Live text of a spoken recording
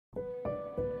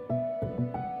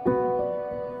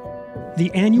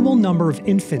The annual number of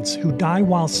infants who die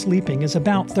while sleeping is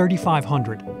about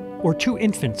 3,500, or 2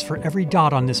 infants for every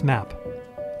dot on this map.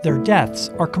 Their deaths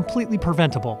are completely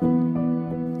preventable.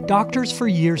 Doctors for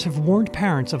years have warned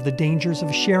parents of the dangers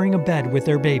of sharing a bed with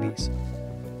their babies.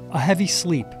 A heavy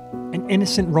sleep, an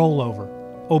innocent rollover,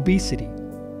 obesity,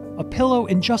 a pillow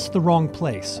in just the wrong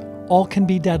place, all can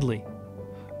be deadly.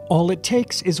 All it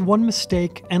takes is one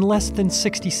mistake and less than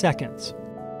 60 seconds.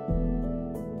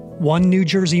 One New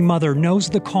Jersey mother knows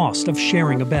the cost of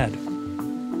sharing a bed.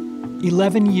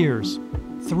 11 years,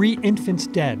 3 infants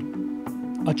dead,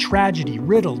 a tragedy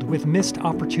riddled with missed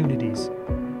opportunities.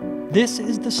 This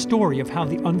is the story of how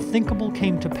the unthinkable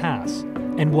came to pass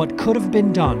and what could have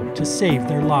been done to save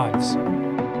their lives.